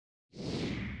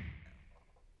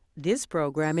This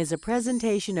program is a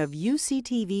presentation of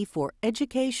UCTV for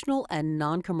educational and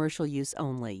non-commercial use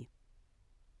only.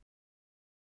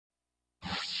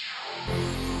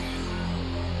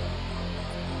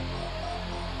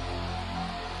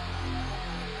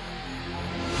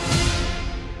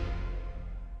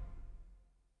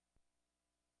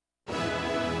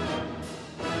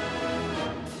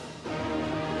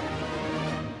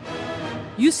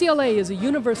 UCLA is a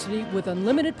university with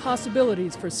unlimited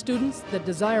possibilities for students that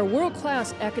desire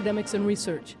world-class academics and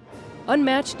research,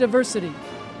 unmatched diversity,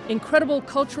 incredible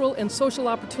cultural and social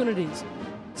opportunities,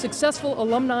 successful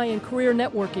alumni and career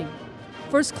networking,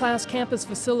 first-class campus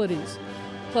facilities,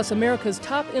 plus America's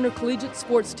top intercollegiate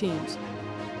sports teams.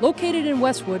 Located in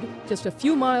Westwood, just a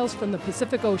few miles from the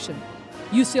Pacific Ocean,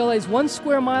 UCLA's 1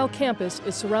 square mile campus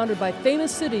is surrounded by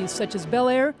famous cities such as Bel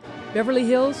Air, Beverly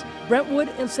Hills, Brentwood,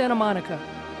 and Santa Monica.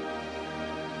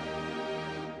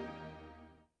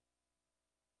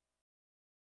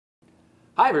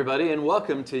 Hi everybody, and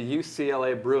welcome to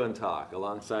UCLA Bruin Talk.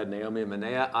 Alongside Naomi and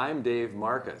Manea, I'm Dave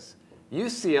Marcus.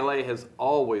 UCLA has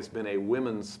always been a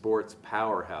women's sports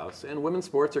powerhouse, and women's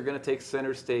sports are going to take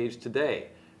center stage today.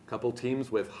 A couple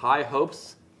teams with high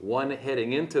hopes, one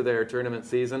heading into their tournament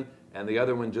season, and the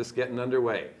other one just getting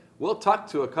underway. We'll talk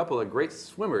to a couple of great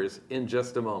swimmers in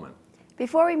just a moment.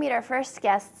 Before we meet our first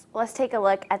guests, let's take a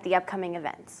look at the upcoming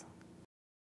events.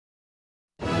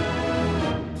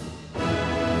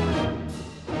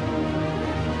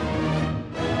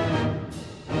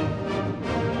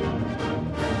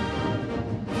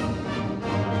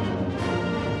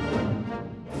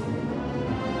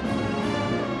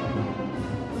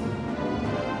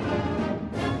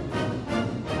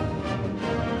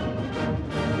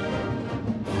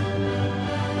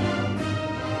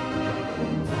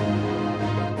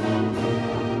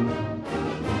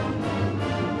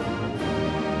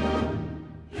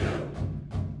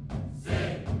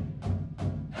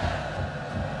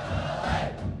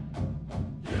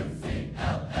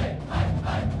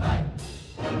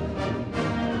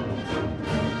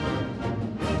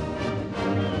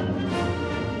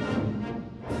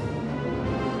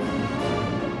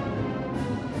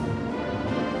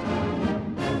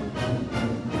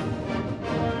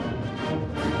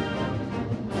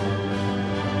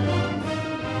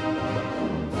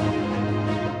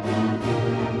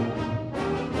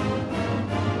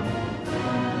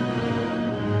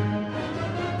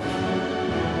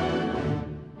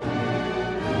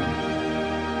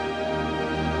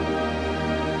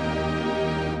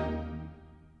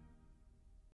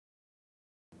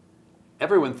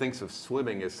 Everyone thinks of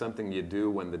swimming as something you do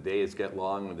when the days get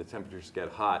long, when the temperatures get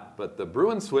hot, but the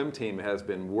Bruin swim team has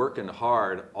been working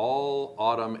hard all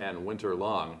autumn and winter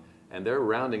long, and they're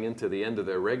rounding into the end of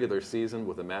their regular season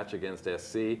with a match against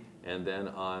SC and then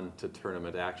on to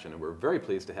tournament action. And we're very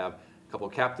pleased to have a couple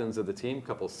captains of the team, a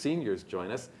couple seniors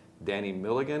join us, Dani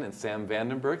Milligan and Sam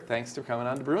Vanden. Thanks for coming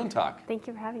on to Bruin Talk. Thank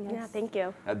you for having us. Yeah, thank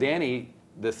you. Now, Dani,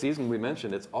 the season we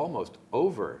mentioned, it's almost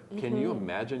over. Can you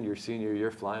imagine your senior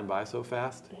year flying by so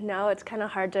fast? No, it's kind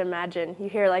of hard to imagine. You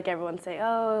hear like everyone say,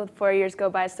 oh, 4 years go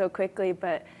by so quickly,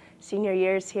 but senior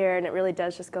year's here and it really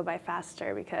does just go by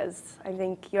faster because I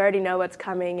think you already know what's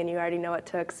coming and you already know what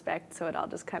to expect, so it all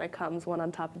just kind of comes one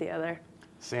on top of the other.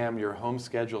 Sam, your home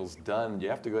schedule's done. You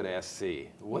have to go to SC.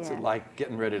 What's it like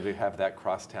getting ready to have that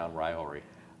crosstown rivalry?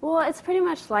 Well, it's pretty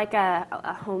much like a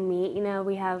home meet, you know.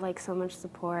 We have like so much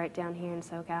support down here in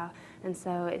SoCal, and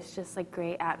so it's just like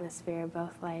great atmosphere.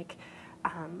 Both like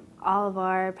all of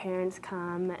our parents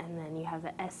come, and then you have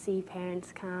the SC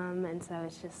parents come, and so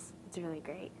it's really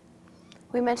great.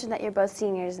 We mentioned that you're both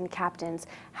seniors and captains.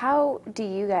 How do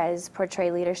you guys portray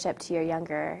leadership to your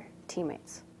younger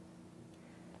teammates?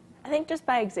 I think just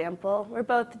by example. We're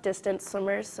both distance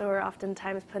swimmers, so we're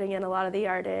oftentimes putting in a lot of the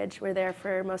yardage. We're there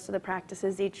for most of the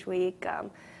practices each week.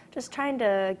 Just trying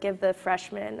to give the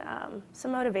freshmen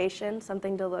some motivation,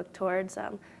 something to look towards,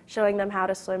 showing them how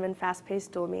to swim in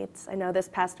fast-paced dual meets. I know this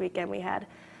past weekend we had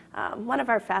one of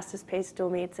our fastest-paced dual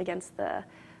meets against the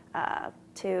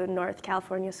two North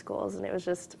California schools, and it was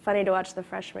just funny to watch the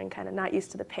freshmen kind of not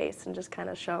used to the pace and just kind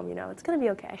of show them, you know, it's going to be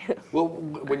okay. Well,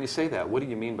 when you say that, what do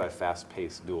you mean by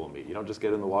fast-paced dual meet? You don't just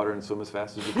get in the water and swim as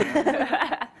fast as you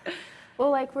can? Well,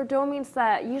 like we're dual meets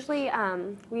that usually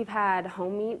we've had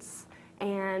home meets,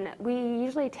 and we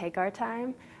usually take our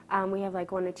time. We have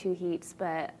like 1 or 2 heats,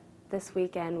 but this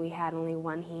weekend we had only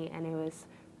 1 heat, and it was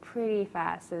pretty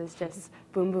fast. It was just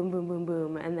boom, boom, boom, boom,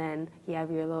 boom, and then you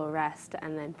have your little rest,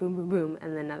 and then boom, boom, boom,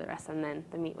 and then another rest, and then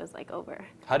the meet was like over.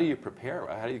 How do you prepare?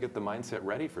 How do you get the mindset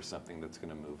ready for something that's going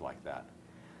to move like that?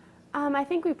 I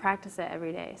think we practice it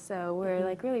every day, so we're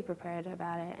like really prepared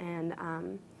about it, and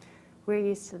we're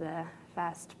used to the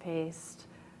fast-paced,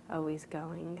 always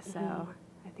going. So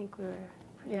I think we were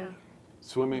pretty.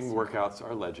 Swimming workouts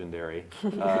are legendary.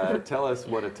 Tell us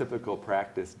what a typical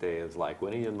practice day is like.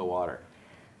 When are you in the water?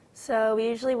 So we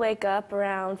usually wake up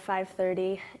around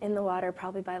 5:30, in the water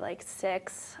probably by like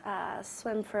 6,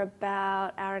 swim for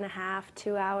about hour and a half,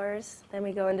 2 hours. Then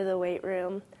we go into the weight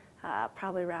room,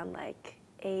 probably around like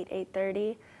 8,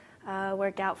 8:30.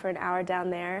 Work out for an hour down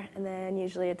there, and then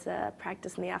usually it's a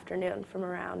practice in the afternoon from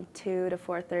around 2 to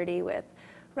 4:30 with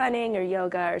running or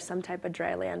yoga or some type of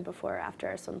dry land before or after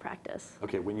our swim practice.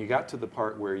 Okay, when you got to the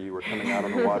part where you were coming out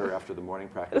of the water after the morning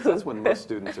practice, that's when most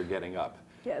students are getting up.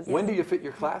 Yes. When do you fit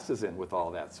your classes in with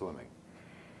all that swimming?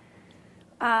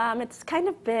 It's kind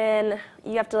of been,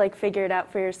 you have to like figure it out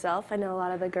for yourself. I know a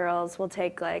lot of the girls will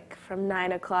take like from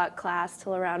 9 o'clock class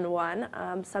till around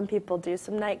 1. Some people do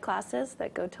some night classes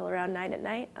that go till around 9 at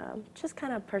night. Just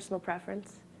kind of personal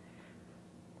preference.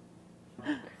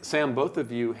 Sam, both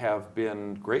of you have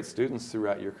been great students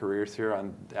throughout your careers here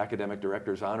on Academic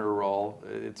Director's Honor Roll.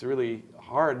 It's really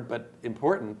hard but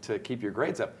important to keep your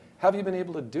grades up. How have you been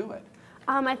able to do it?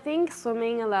 I think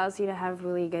swimming allows you to have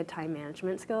really good time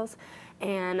management skills,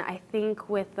 and I think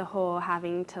with the whole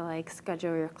having to like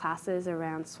schedule your classes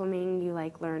around swimming, you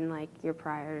like learn like your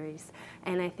priorities.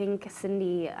 And I think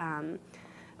Cindy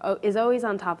is always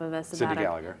on top of us Cindy about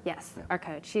Gallagher. Yes, our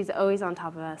coach. She's always on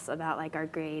top of us about like our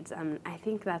grades. I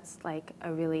think that's like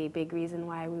a really big reason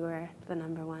why we were the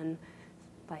 #1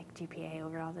 like GPA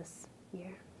overall this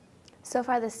year. So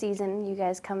far this season, you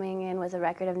guys coming in with a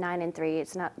record of 9-3.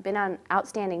 It's not been an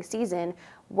outstanding season.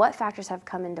 What factors have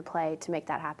come into play to make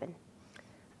that happen?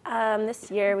 This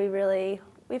year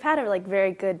we've had a like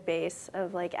very good base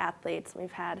of like athletes.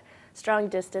 We've had strong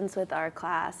distance with our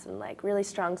class and like really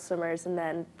strong swimmers, and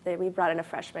then we brought in a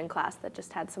freshman class that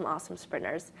just had some awesome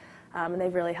sprinters. And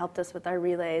they've really helped us with our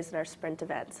relays and our sprint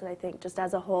events. And I think just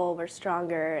as a whole, we're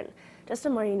stronger and just a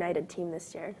more united team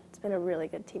this year. It's been a really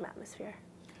good team atmosphere.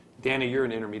 Dani, you're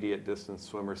an intermediate distance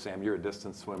swimmer. Sam, you're a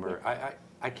distance swimmer.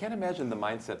 I can't imagine the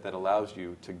mindset that allows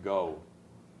you to go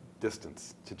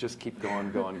distance, to just keep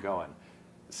going, going.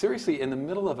 Seriously, in the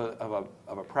middle of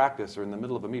a practice or in the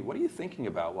middle of a meet, what are you thinking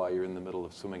about while you're in the middle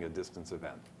of swimming a distance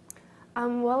event?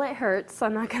 Well, it hurts,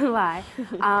 I'm not going to lie.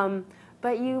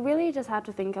 But you really just have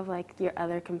to think of like your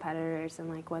other competitors and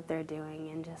like what they're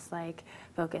doing and just like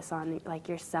focus on like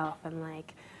yourself and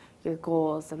like your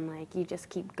goals, and like you just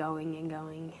keep going and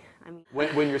going. I mean,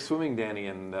 when you're swimming, Dani,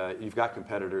 and you've got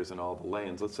competitors in all the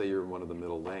lanes, let's say you're in one of the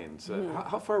middle lanes,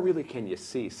 how far really can you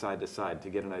see side to side to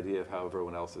get an idea of how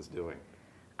everyone else is doing?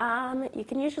 You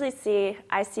can usually see,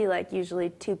 I see like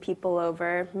usually 2 people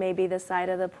over maybe the side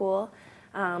of the pool,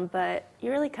 but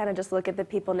you really kind of just look at the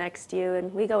people next to you,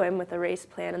 and we go in with a race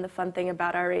plan, and the fun thing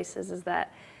about our races is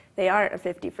that they aren't a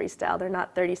 50 freestyle, they're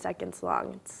not 30 seconds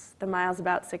long, the mile's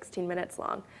about 16 minutes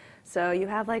long. So you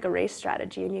have like a race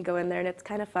strategy, and you go in there, and it's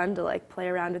kind of fun to like play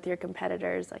around with your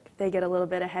competitors. Like if they get a little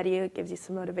bit ahead of you, it gives you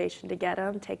some motivation to get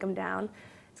them, take them down.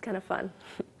 It's kind of fun.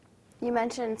 You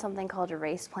mentioned something called a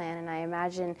race plan, and I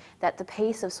imagine that the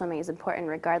pace of swimming is important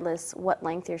regardless what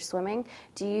length you're swimming.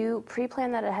 Do you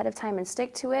pre-plan that ahead of time and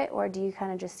stick to it, or do you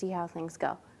kind of just see how things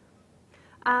go?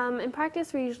 In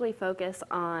practice, we usually focus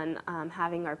on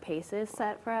having our paces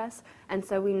set for us, and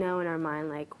so we know in our mind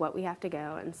like what we have to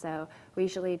go, and so we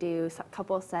usually do a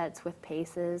couple sets with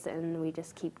paces, and we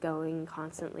just keep going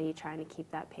constantly trying to keep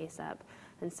that pace up,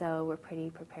 and so we're pretty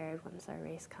prepared once our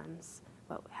race comes,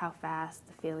 how fast,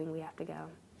 the feeling we have to go.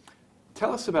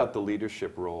 Tell us about the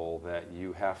leadership role that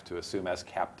you have to assume as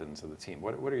captains of the team.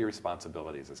 What are your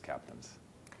responsibilities as captains?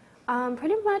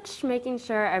 Pretty much making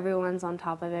sure everyone's on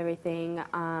top of everything,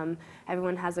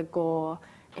 everyone has a goal,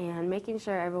 and making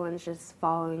sure everyone's just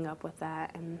following up with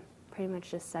that, and pretty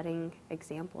much just setting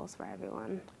examples for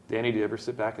everyone. Dani, do you ever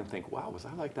sit back and think, wow, was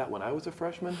I like that when I was a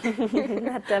freshman?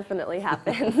 That definitely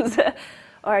happens.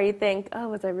 Or you think, oh,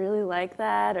 was I really like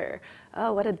that? Or,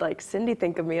 oh, what did like Cindy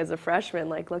think of me as a freshman?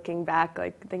 Like looking back,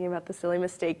 like thinking about the silly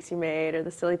mistakes you made or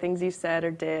the silly things you said or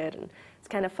did. And it's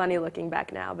kind of funny looking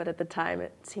back now, but at the time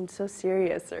it seemed so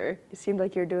serious, or you seemed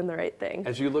like you were doing the right thing.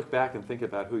 As you look back and think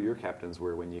about who your captains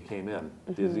were when you came in,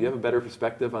 do you have a better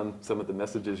perspective on some of the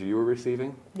messages you were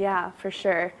receiving? Yeah, for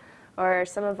sure. Or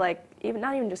some of like,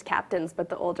 not even just captains, but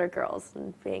the older girls,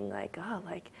 and being like, oh,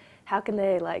 like, how can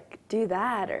they like do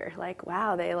that? Or like,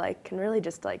 wow, they like can really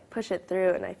just like push it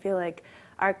through. And I feel like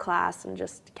our class and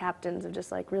just captains have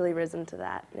just like really risen to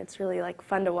that. And it's really like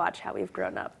fun to watch how we've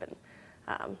grown up. And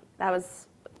that was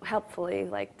helpfully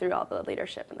like through all the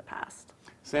leadership in the past.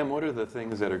 Sam, what are the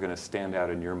things that are going to stand out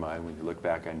in your mind when you look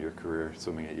back on your career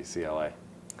swimming at UCLA?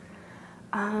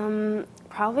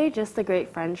 Probably just the great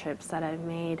friendships that I've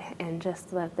made and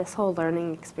just this whole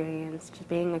learning experience, just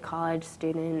being a college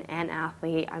student and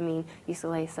athlete. I mean,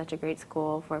 UCLA is such a great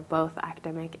school for both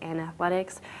academic and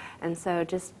athletics, and so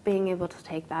just being able to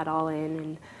take that all in,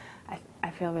 and I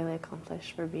feel really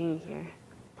accomplished for being here.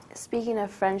 Speaking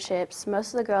of friendships,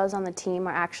 most of the girls on the team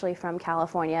are actually from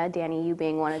California, Dani, you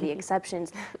being one of the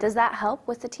exceptions. Does that help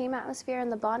with the team atmosphere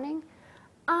and the bonding?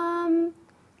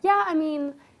 Yeah, I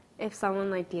mean, if someone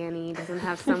like Dani doesn't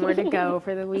have somewhere to go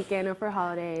for the weekend or for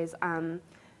holidays,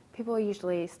 people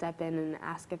usually step in and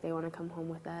ask if they want to come home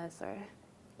with us, or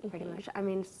pretty much. I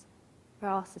mean, we're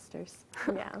all sisters.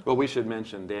 Yeah. Well, we should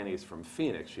mention Dani's from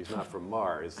Phoenix. She's not from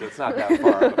Mars. It's not that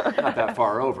far, not that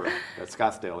far over. That's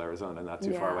Scottsdale, Arizona, not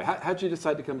too far away. How'd you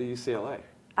decide to come to UCLA?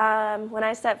 When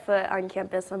I set foot on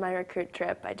campus on my recruit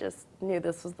trip, I just knew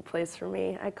this was the place for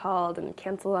me. I called and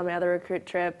canceled on my other recruit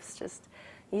trips. Just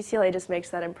UCLA just makes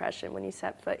that impression when you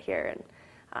set foot here.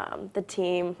 And the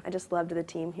team, I just loved the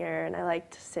team here, and I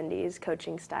liked Cindy's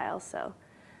coaching style, so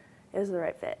it was the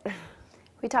right fit.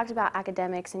 We talked about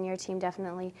academics, and your team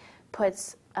definitely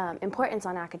puts importance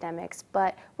on academics,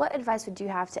 but what advice would you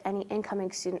have to any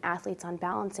incoming student athletes on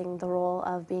balancing the role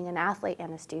of being an athlete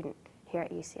and a student here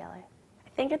at UCLA? I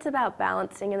think it's about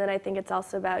balancing, and then I think it's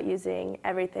also about using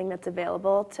everything that's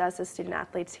available to us as student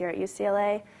athletes here at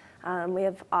UCLA. We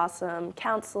have awesome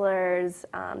counselors,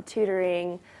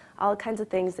 tutoring, all kinds of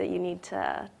things that you need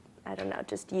to, I don't know,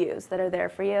 just use that are there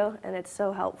for you, and it's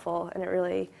so helpful, and it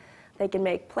really, they can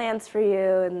make plans for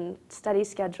you and study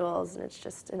schedules, and it's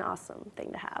just an awesome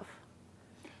thing to have.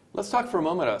 Let's talk for a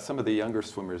moment about some of the younger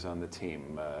swimmers on the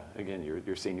team. Again,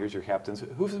 your seniors, your captains.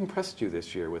 Who's impressed you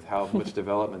this year with how much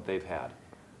development they've had?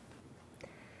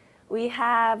 We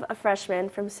have a freshman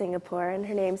from Singapore, and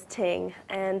her name's Ting,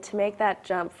 and to make that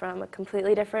jump from a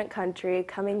completely different country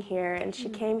coming here, and she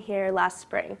came here last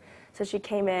spring. So she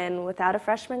came in without a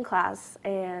freshman class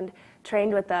and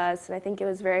trained with us, and I think it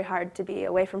was very hard to be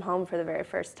away from home for the very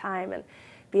first time and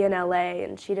be in LA,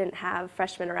 and she didn't have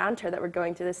freshmen around her that were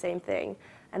going through the same thing.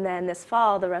 And then this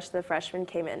fall, the rest of the freshmen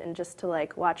came in, and just to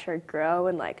like watch her grow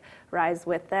and like rise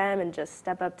with them and just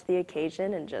step up to the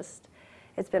occasion, and just,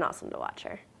 it's been awesome to watch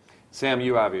her. Sam,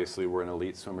 you obviously were an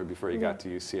elite swimmer before you got to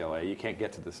UCLA. You can't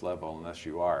get to this level unless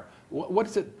you are. What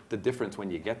is it, the difference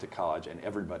when you get to college and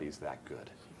everybody's that good?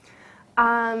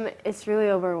 It's really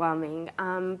overwhelming,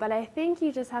 but I think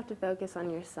you just have to focus on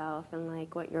yourself and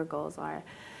like what your goals are.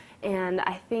 And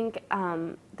I think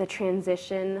the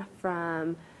transition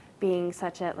from being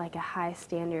such a high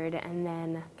standard and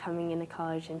then coming into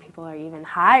college and people are even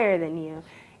higher than you,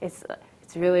 it's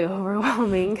really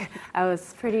overwhelming. I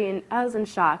was in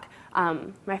shock.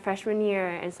 My freshman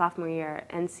year and sophomore year,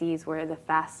 NCs were the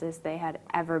fastest they had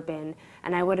ever been,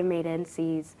 and I would have made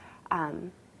NCs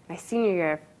my senior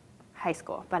year of high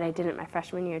school, but I didn't my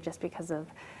freshman year just because of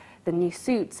the new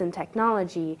suits and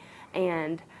technology.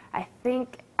 And I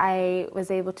think I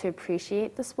was able to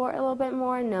appreciate the sport a little bit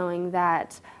more, knowing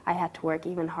that I had to work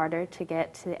even harder to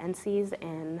get to the NCs,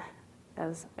 and that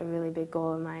was a really big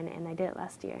goal of mine, and I did it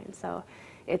last year, and so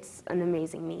it's an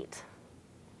amazing meet.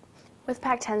 With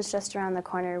Pac-10s just around the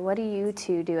corner, what do you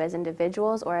two do as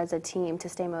individuals or as a team to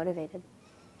stay motivated?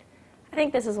 I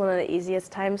think this is one of the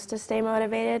easiest times to stay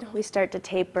motivated. We start to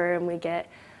taper, and we get,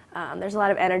 there's a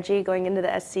lot of energy going into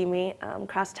the SC meet,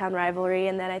 crosstown rivalry,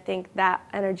 and then I think that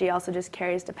energy also just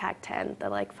carries to Pac-10,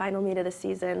 the final meet of the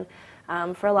season,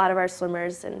 for a lot of our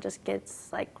swimmers, and just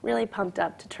gets really pumped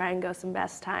up to try and go some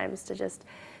best times, to just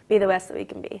be the best that we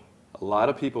can be. A lot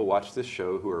of people watch this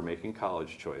show who are making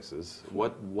college choices.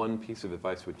 What one piece of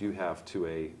advice would you have to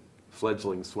a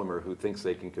fledgling swimmer who thinks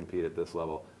they can compete at this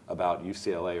level about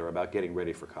UCLA or about getting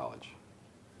ready for college?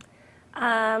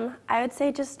 I would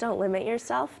say just don't limit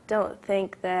yourself. Don't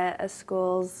think that a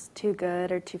school's too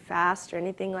good or too fast or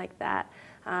anything like that.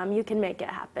 You can make it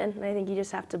happen, and I think you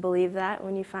just have to believe that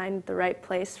when you find the right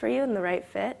place for you and the right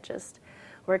fit, just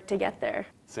work to get there.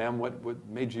 Sam, what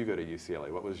made you go to UCLA?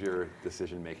 What was your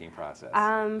decision-making process?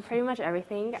 Pretty much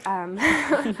everything.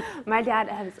 My dad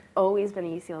has always been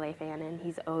a UCLA fan, and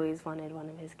he's always wanted one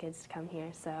of his kids to come here,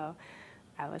 so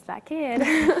I was that kid.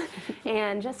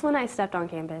 And just when I stepped on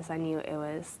campus, I knew it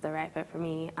was the right fit for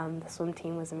me. The swim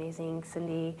team was amazing.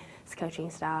 Cindy's coaching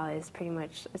style is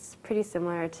pretty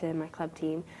similar to my club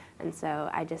team, and so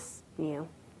I just knew.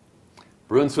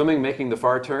 Bruin Swimming making the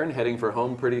far turn, heading for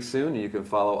home pretty soon. You can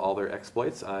follow all their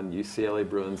exploits on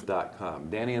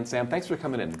UCLABruins.com. Dani and Sam, thanks for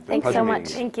coming in. Thanks so much.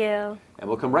 Thank you. And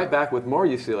we'll come right back with more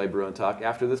UCLA Bruin Talk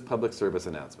after this public service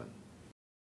announcement.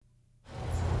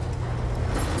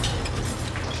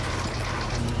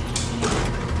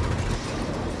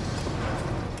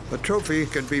 A trophy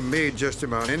can be made just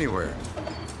about anywhere.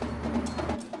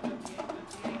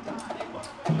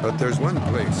 But there's one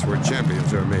place where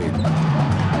champions are made.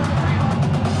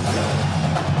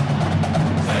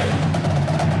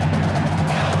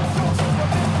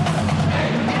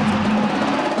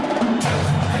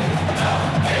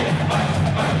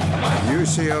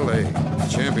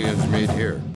 UCLA, champions meet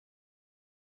here.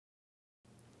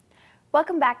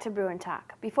 Welcome back to Bruin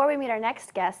Talk. Before we meet our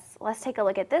next guests, let's take a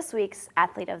look at this week's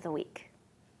Athlete of the Week.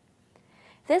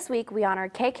 This week, we honor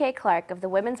KK Clark of the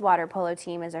women's water polo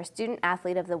team as our Student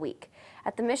Athlete of the Week.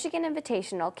 At the Michigan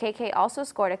Invitational, KK also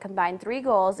scored a combined 3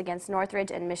 goals against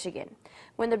Northridge and Michigan.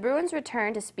 When the Bruins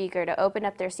returned to Speaker to open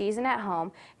up their season at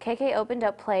home, KK opened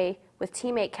up play with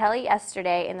teammate Kelly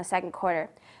yesterday in the second quarter.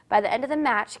 By the end of the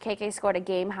match, KK scored a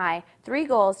game-high 3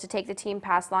 goals to take the team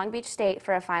past Long Beach State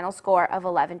for a final score of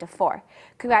 11-4.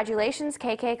 Congratulations,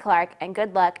 KK Clark, and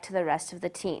good luck to the rest of the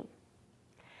team.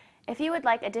 If you would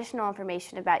like additional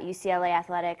information about UCLA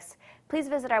athletics, please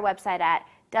visit our website at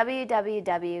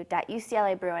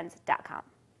www.uclabruins.com.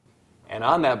 And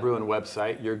on that Bruin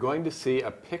website, you're going to see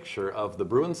a picture of the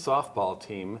Bruin softball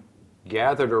team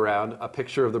gathered around a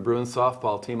picture of the Bruin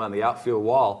softball team on the outfield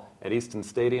wall at Easton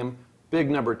Stadium. Big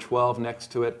number 12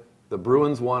 next to it. The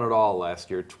Bruins won it all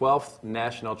last year. 12th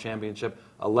national championship,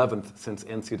 11th since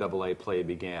NCAA play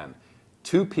began.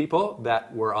 2 people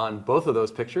that were on both of those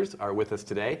pictures are with us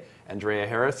today, Andrea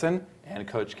Harrison and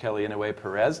Coach Kelly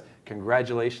Inouye-Perez.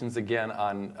 Congratulations again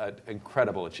on an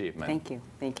incredible achievement. Thank you.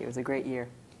 Thank you. It was a great year.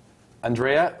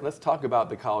 Andrea, let's talk about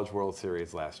the College World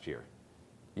Series last year.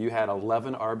 You had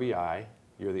 11 RBI.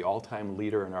 You're the all-time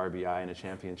leader in RBI in a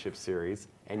championship series,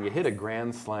 and you hit a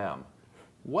grand slam.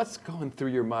 What's going through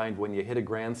your mind when you hit a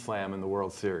grand slam in the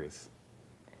World Series?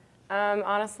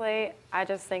 Honestly, I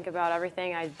just think about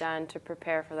everything I've done to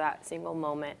prepare for that single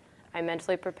moment. I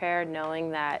mentally prepared knowing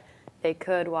that they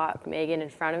could walk Milligan in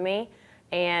front of me,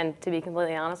 and to be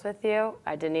completely honest with you,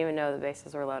 I didn't even know the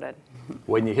bases were loaded.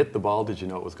 When you hit the ball, did you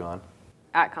know it was gone?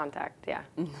 At contact, yeah.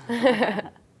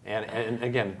 And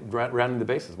again, rounding the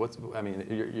bases,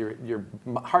 your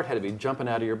heart had to be jumping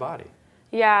out of your body.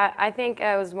 Yeah, I think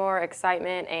it was more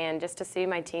excitement and just to see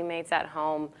my teammates at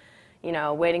home, you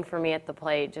know, waiting for me at the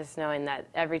plate, just knowing that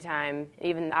every time,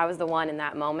 even I was the one in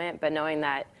that moment, but knowing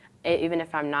that even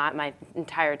if I'm not, my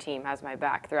entire team has my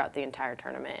back throughout the entire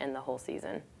tournament and the whole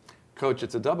season. Coach,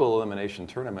 it's a double elimination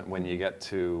tournament when you get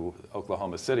to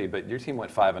Oklahoma City, but your team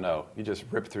went 5-0. You just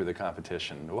ripped through the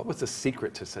competition. What was the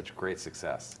secret to such great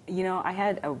success? You know, I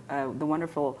had the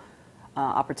wonderful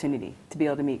opportunity to be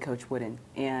able to meet Coach Wooden,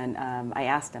 and I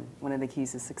asked him one of the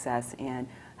keys to success and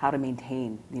how to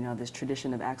maintain, you know, this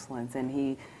tradition of excellence.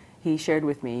 And he shared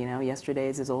with me, you know, yesterday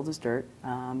is as old as dirt.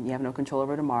 You have no control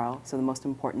over tomorrow, so the most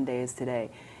important day is today.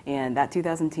 And that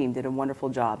 2000 team did a wonderful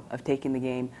job of taking the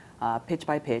game pitch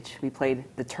by pitch. We played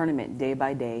the tournament day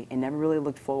by day and never really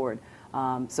looked forward.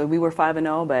 So we were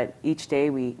 5-0, but each day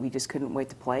we just couldn't wait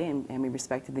to play, and we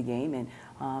respected the game, and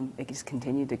it just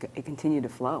continued to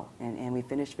flow, and we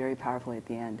finished very powerfully at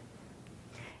the end.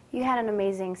 You had an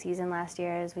amazing season last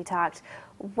year, as we talked.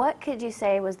 What could you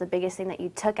say was the biggest thing that you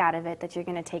took out of it that you're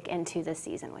going to take into this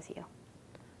season with you?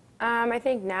 I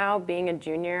think now, being a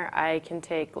junior, I can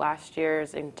take last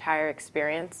year's entire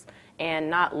experience and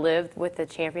not live with the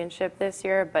championship this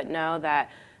year, but know that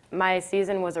my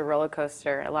season was a roller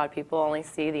coaster. A lot of people only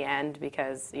see the end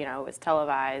because, you know, it was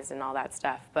televised and all that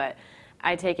stuff, but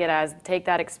I take it as take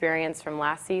that experience from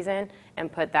last season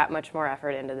and put that much more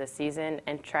effort into this season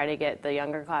and try to get the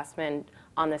younger classmen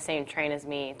on the same train as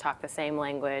me, talk the same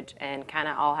language, and kind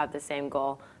of all have the same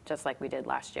goal, just like we did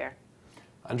last year.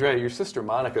 Andrea, your sister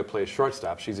Monica plays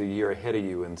shortstop. She's a year ahead of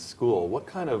you in school. What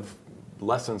kind of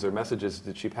lessons or messages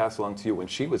did she pass along to you when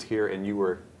she was here and you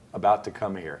were about to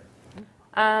come here?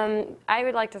 I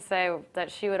would like to say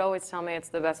that she would always tell me it's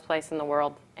the best place in the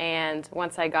world. And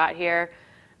once I got here,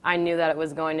 I knew that it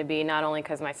was going to be, not only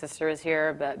because my sister is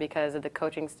here, but because of the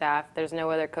coaching staff. There's no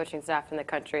other coaching staff in the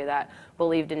country that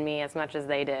believed in me as much as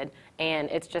they did. And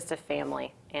it's just a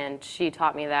family. And she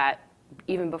taught me that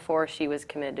even before she was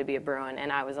committed to be a Bruin,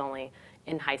 and I was only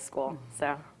in high school.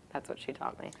 So that's what she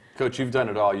taught me. Coach, you've done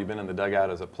it all. You've been in the dugout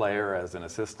as a player, as an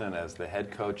assistant, as the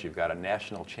head coach. You've got a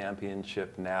national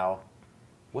championship now.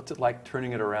 What's it like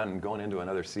turning it around and going into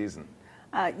another season?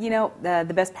 You know,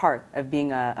 the best part of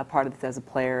being a part of this as a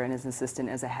player and as an assistant,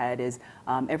 as a head, is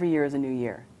every year is a new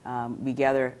year. We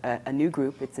gather a new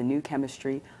group. It's a new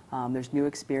chemistry. There's new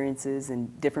experiences,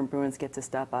 and different Bruins get to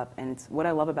step up. And it's what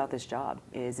I love about this job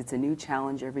is it's a new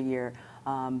challenge every year.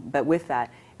 But with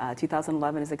that,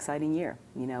 2011 is an exciting year.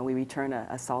 You know, we return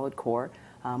a solid core.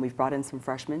 We've brought in some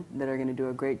freshmen that are going to do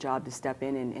a great job to step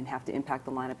in and have to impact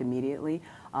the lineup immediately.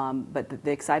 But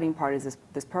the exciting part is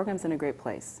this program's in a great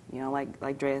place. You know, like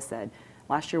Andrea said,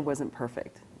 last year wasn't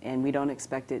perfect, and we don't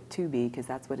expect it to be, because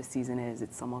that's what a season is.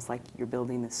 It's almost like you're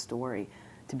building this story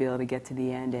to be able to get to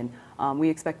the end, and we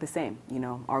expect the same. You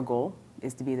know, our goal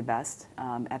is to be the best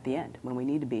at the end when we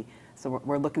need to be. So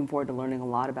we're looking forward to learning a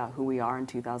lot about who we are in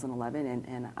 2011,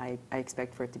 and I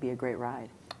expect for it to be a great ride.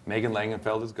 Megan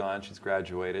Langenfeld is gone. She's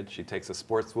graduated. She takes a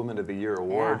Sportswoman of the Year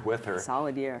award with her.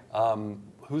 Solid year.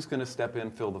 Who's going to step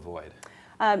in, fill the void?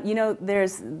 You know,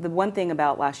 there's the one thing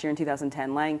about last year in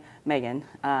 2010, Megan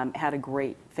had a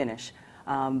great finish.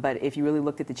 But if you really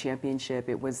looked at the championship,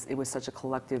 it was such a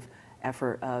collective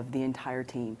effort of the entire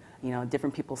team. You know,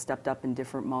 different people stepped up in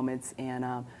different moments,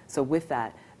 and so with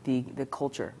that, the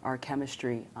culture, our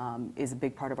chemistry is a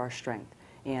big part of our strength.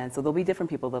 And so there'll be different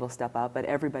people that'll step up, but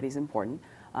everybody's important.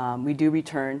 We do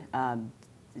return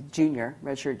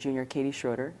redshirt junior Katie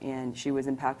Schroeder, and she was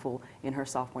impactful in her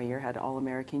sophomore year, had an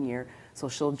All-American year, so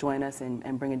she'll join us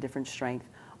and bring a different strength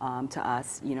to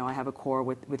us. You know, I have a core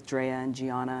with Drea and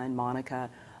Gianna and Monica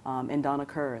and Donna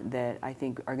Kerr that I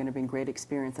think are going to bring great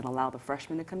experience and allow the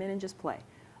freshmen to come in and just play.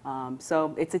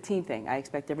 So it's a team thing. I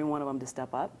expect every one of them to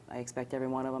step up. I expect every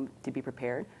one of them to be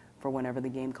prepared for whenever the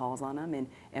game calls on them,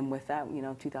 and with that, you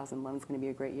know, 2011 is going to be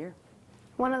a great year.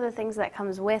 One of the things that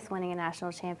comes with winning a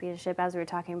national championship, as we were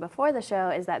talking before the show,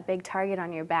 is that big target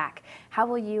on your back. How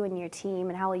will you and your team,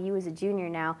 and how will you as a junior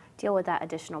now, deal with that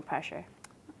additional pressure?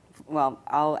 Well,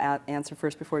 I'll answer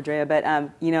first before Drea,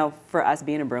 but you know, for us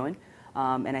being a Bruin,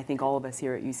 and I think all of us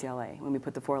here at UCLA, when we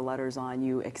put the 4 letters on,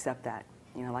 you accept that.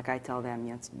 You know, like I tell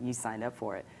them, you signed up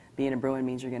for it. Being a Bruin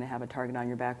means you're going to have a target on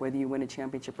your back, whether you win a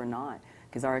championship or not,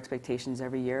 because our expectations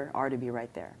every year are to be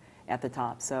right there at the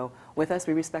top. So with us,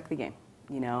 we respect the game.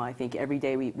 You know, I think every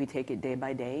day we take it day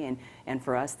by day, and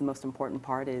for us, the most important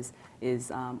part is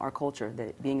our culture.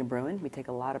 That being a Bruin, we take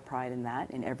a lot of pride in that,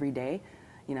 and every day,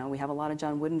 you know, we have a lot of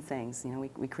John Wooden things. You know,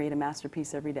 we create a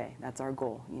masterpiece every day. That's our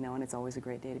goal, you know, and it's always a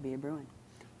great day to be a Bruin.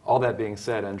 All that being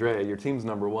said, Andrea, your team's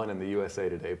 #1 in the USA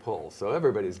Today poll, so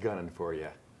everybody's gunning for you.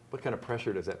 What kind of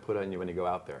pressure does that put on you when you go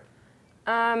out there?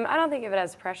 I don't think of it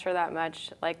as pressure that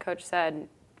much. Like Coach said,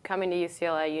 coming to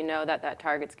UCLA, you know that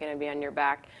target's going to be on your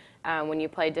back. When you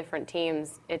play different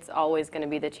teams, it's always going to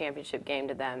be the championship game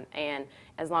to them. And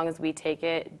as long as we take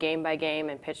it game by game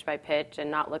and pitch by pitch and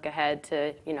not look ahead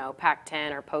to, you know,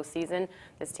 Pac-10 or postseason,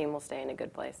 this team will stay in a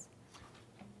good place.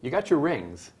 You got your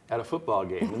rings at a football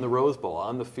game in the Rose Bowl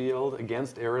on the field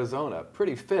against Arizona.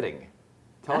 Pretty fitting.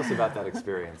 Tell us about that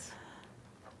experience.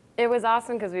 It was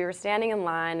awesome because we were standing in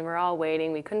line, we're all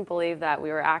waiting. We couldn't believe that we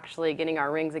were actually getting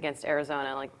our rings against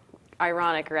Arizona. Like,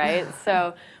 ironic, right?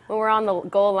 So when we're on the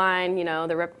goal line, you know,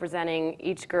 they're representing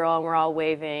each girl and we're all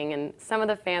waving, and some of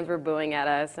the fans were booing at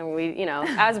us, and we, you know,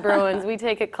 as Bruins, we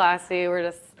take it classy. We're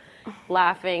just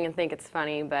laughing and think it's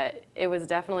funny, but it was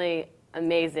definitely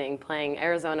amazing playing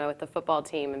Arizona with the football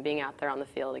team and being out there on the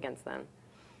field against them.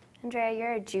 Andrea,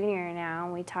 you're a junior now,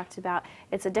 and we talked about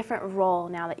it's a different role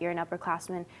now that you're an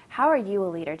upperclassman. How are you a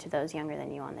leader to those younger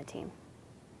than you on the team?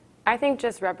 I think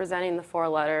just representing the 4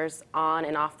 letters on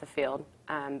and off the field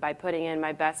by putting in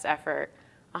my best effort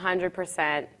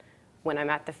 100% when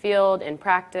I'm at the field, in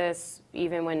practice,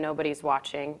 even when nobody's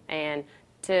watching, and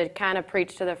to kind of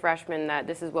preach to the freshmen that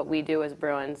this is what we do as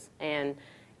Bruins, and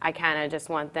I kind of just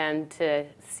want them to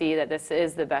see that this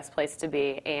is the best place to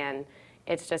be, and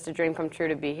it's just a dream come true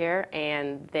to be here,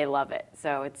 and they love it.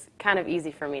 So it's kind of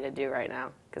easy for me to do right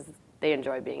now because they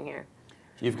enjoy being here.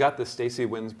 You've got the Stacy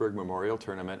Winsberg Memorial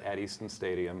Tournament at Easton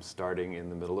Stadium starting in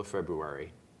the middle of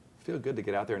February. Feel good to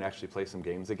get out there and actually play some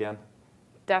games again?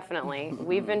 Definitely.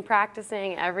 We've been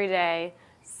practicing every day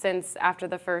since after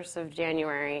the 1st of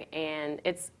January, and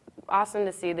it's awesome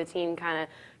to see the team kind of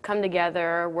come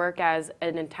together, work as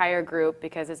an entire group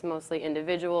because it's mostly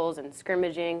individuals and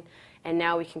scrimmaging, and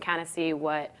now we can kind of see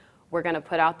what we're going to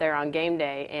put out there on game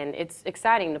day, and it's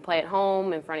exciting to play at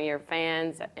home in front of your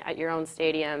fans at your own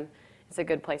stadium. It's a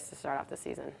good place to start off the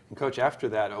season. And Coach, after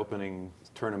that opening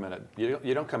tournament,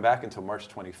 you don't come back until March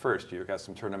 21st. You've got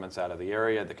some tournaments out of the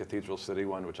area, the Cathedral City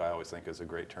one, which I always think is a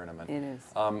great tournament. It is.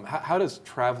 How does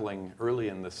traveling early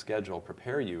in the schedule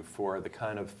prepare you for the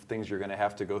kind of things you're going to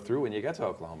have to go through when you get to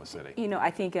Oklahoma City? You know,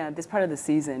 I think this part of the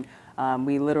season,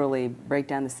 we literally break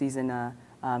down the season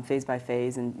phase by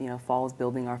phase, and you know, fall is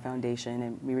building our foundation,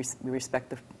 and we respect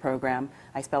the program.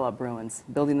 I spell out Bruins,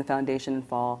 building the foundation in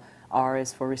fall, R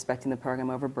is for respecting the program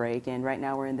over break, and right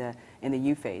now we're in the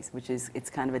U phase, which is it's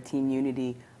kind of a team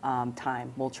unity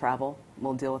time. We'll travel,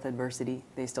 we'll deal with adversity.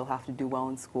 They still have to do well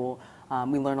in school.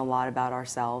 We learn a lot about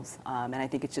ourselves, and I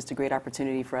think it's just a great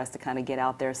opportunity for us to kind of get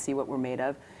out there, see what we're made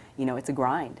of. You know, it's a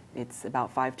grind. It's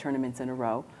about 5 tournaments in a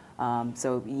row.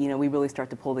 So, you know, we really start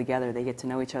to pull together. They get to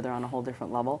know each other on a whole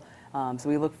different level. So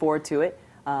we look forward to it,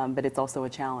 but it's also a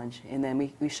challenge. And then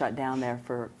we shut down there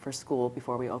for school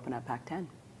before we open up Pac-10.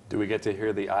 Do we get to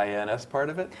hear the INS part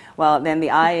of it? Well, then the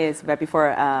I is right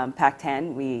before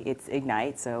Pac-10. It's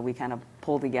Ignite, so we kind of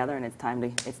pull together, and it's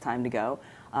time to go.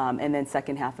 And then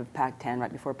second half of Pac-10,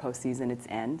 right before postseason, it's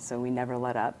end. So we never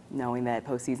let up, knowing that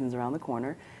postseason's around the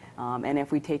corner. And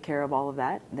if we take care of all of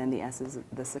that, then the S is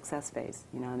the success phase.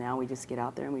 You know, now we just get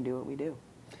out there and we do what we do.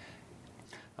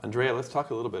 Andrea, let's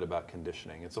talk a little bit about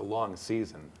conditioning. It's a long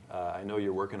season. I know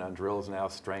you're working on drills now,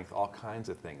 strength, all kinds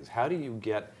of things. How do you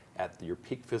get at your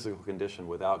peak physical condition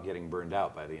without getting burned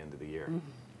out by the end of the year?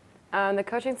 The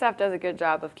coaching staff does a good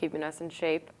job of keeping us in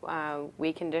shape.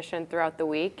 We condition throughout the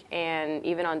week, and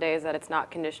even on days that it's not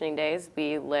conditioning days,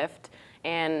 we lift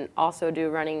and also do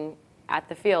running at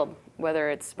the field, whether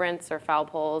it's sprints or foul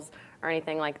poles or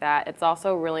anything like that. It's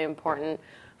also really important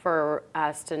for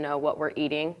us to know what we're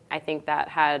eating. I think that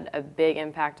had a big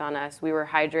impact on us. We were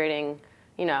hydrating,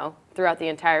 you know, throughout the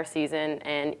entire season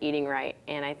and eating right.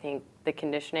 And I think the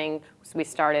conditioning, we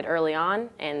started early on,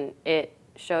 and it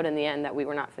showed in the end that we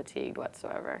were not fatigued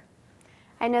whatsoever.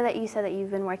 I know that you said that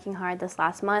you've been working hard this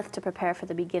last month to prepare for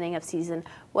the beginning of season.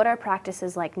 What are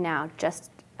practices like now,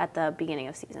 just at the beginning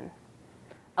of season?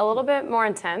 A little bit more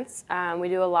intense. We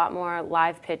do a lot more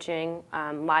live pitching,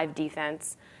 live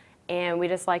defense, and we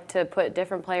just like to put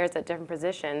different players at different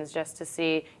positions just to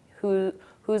see who's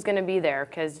going to be there,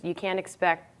 because you can't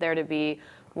expect there to be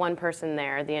one person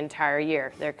there the entire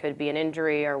year. There could be an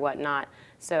injury or whatnot.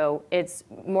 So it's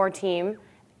more team.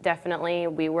 Definitely,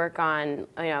 we work on,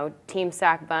 you know, team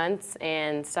sack bunts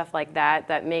and stuff like that.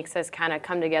 That makes us kind of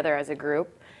come together as a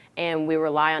group, and we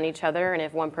rely on each other. And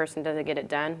if one person doesn't get it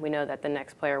done, we know that the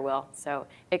next player will. So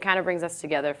it kind of brings us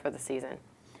together for the season.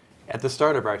 At the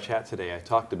start of our chat today, I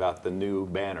talked about the new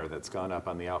banner that's gone up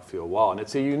on the outfield wall. And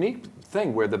it's a unique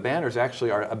thing where the banners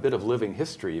actually are a bit of living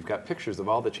history. You've got pictures of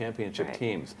all the championship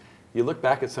teams. You look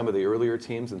back at some of the earlier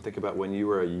teams and think about when you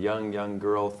were a young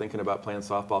girl thinking about playing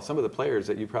softball. Some of the players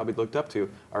that you probably looked up to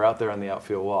are out there on the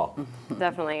outfield wall.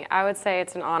 Definitely. I would say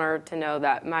it's an honor to know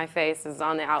that my face is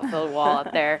on the outfield wall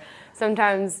up there.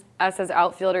 Sometimes us as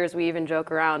outfielders, we even joke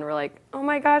around. We're like, oh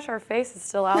my gosh, our face is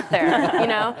still out there.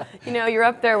 You know, you're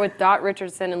up there with Dot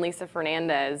Richardson and Lisa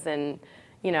Fernandez, and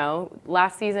you know,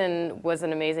 last season was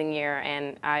an amazing year,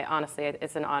 and I honestly,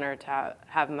 it's an honor to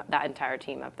have that entire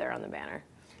team up there on the banner.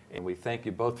 And we thank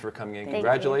you both for coming in. Thank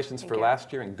Congratulations you. for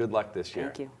last year, and good luck this year.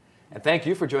 Thank you. And thank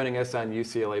you for joining us on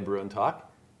UCLA Bruin Talk.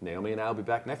 Naomi and I will be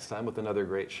back next time with another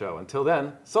great show. Until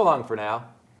then, so long for now.